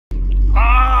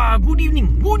good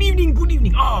evening.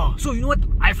 So you know what?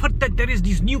 I've heard that there is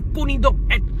this new Coney dog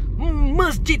at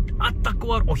Masjid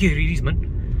At-Taqwa. Oh, here it is, man.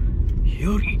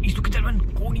 Here it is. Look at that, man.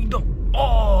 Coney dog.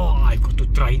 Oh, I got to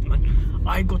try it, man.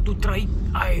 I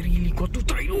really got to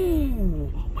try it. Oh,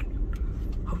 man.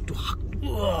 How to hug.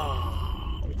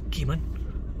 Okay, man.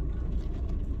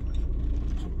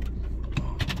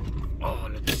 Oh,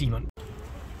 let's see, man.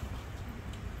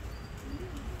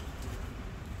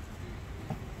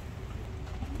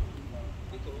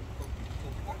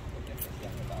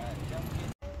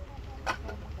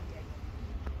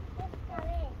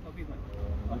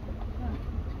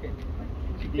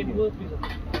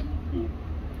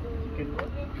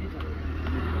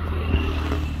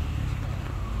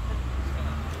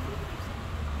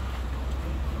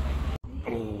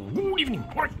 Good evening.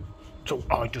 Alright. So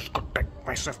I just got back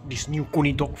myself this new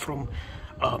Coney dog from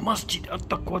Masjid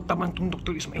At-Taqwa Taman Tun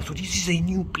Dr. Ismail. So this is a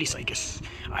new place, I guess.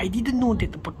 I didn't know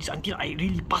that about this until I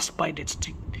really passed by that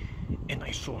street and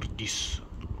I saw this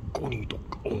Coney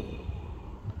dog. Oh,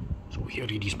 so here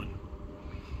it is, man.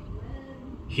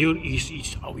 Here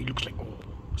is how it looks like. Oh,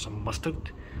 some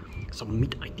mustard, some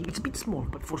meat. I think it's a bit small,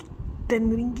 but for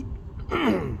 10 ringgit,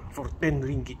 for 10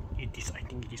 ringgit, it is. I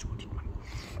think it is worth it, man.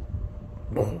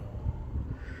 Oh,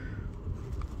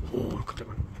 look at that,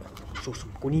 man. So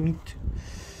some Coney meat.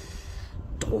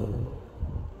 Oh,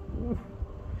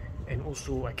 and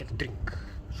also I get a drink.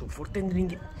 So for 10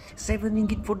 ringgit, 7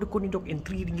 ringgit for the Coney dog and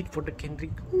 3 ringgit for the canned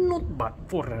drink. Not bad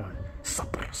for a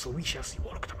supper. So we shall see.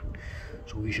 Oh, look at that, man.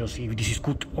 So we shall see if this is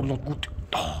good or not good.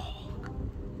 Oh.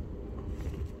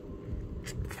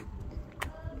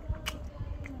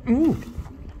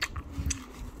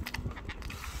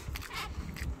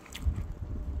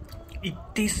 It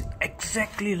tastes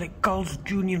exactly like Carl's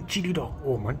Jr. chili dog.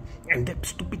 Oh, man. And that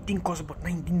stupid thing costs about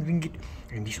 19 ringgit.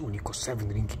 And this only costs 7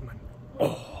 ringgit, man.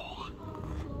 Oh.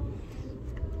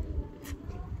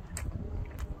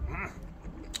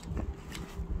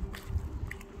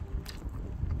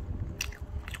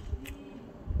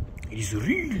 It is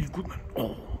really good, man.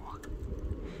 Oh.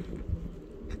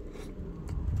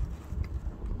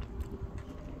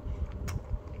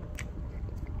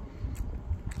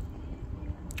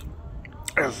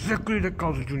 Exactly like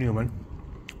Carl's Jr., man.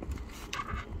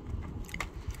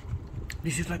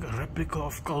 This is like a replica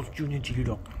of Carl's Jr. chili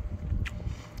dog,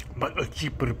 but a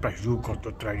cheaper price. You got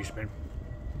to try this, man.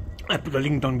 I put a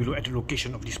link down below at the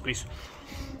location of this place.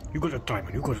 You got to try,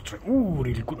 man. You got to try. Oh,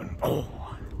 really good, man. Oh.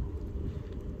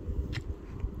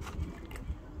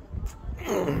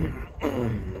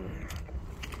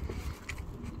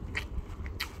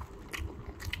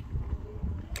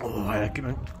 Oh, I like it,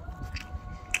 man.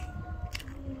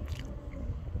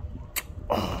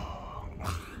 Oh.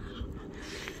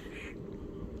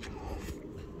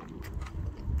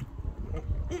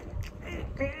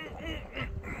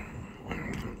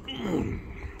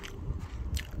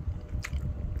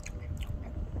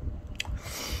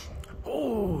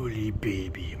 Holy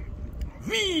baby.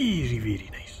 Very, very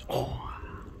nice. Oh.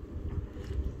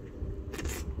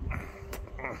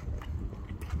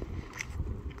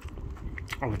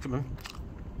 I like it, man.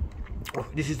 Oh,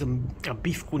 this is a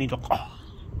beef Coney dog. Oh.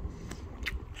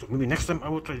 So maybe next time I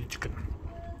will try the chicken.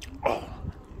 Oh.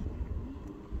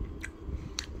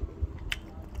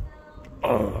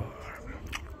 Oh.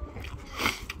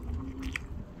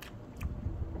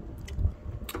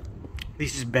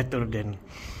 This is better than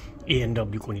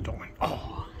A&W Coney dog, man.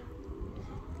 Oh.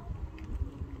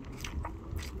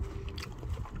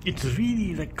 It's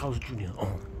really like Carl's Jr.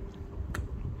 Oh.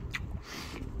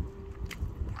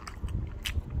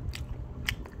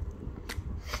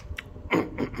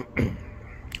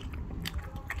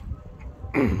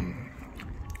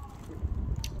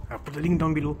 I'll put the link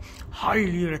down below.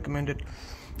 Highly recommended.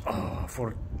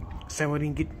 For 7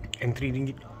 ringgit and 3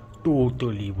 ringgit.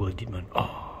 Totally worth it, man.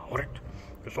 Alright.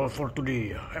 That's all for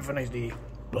today. Have a nice day.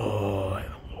 Bye.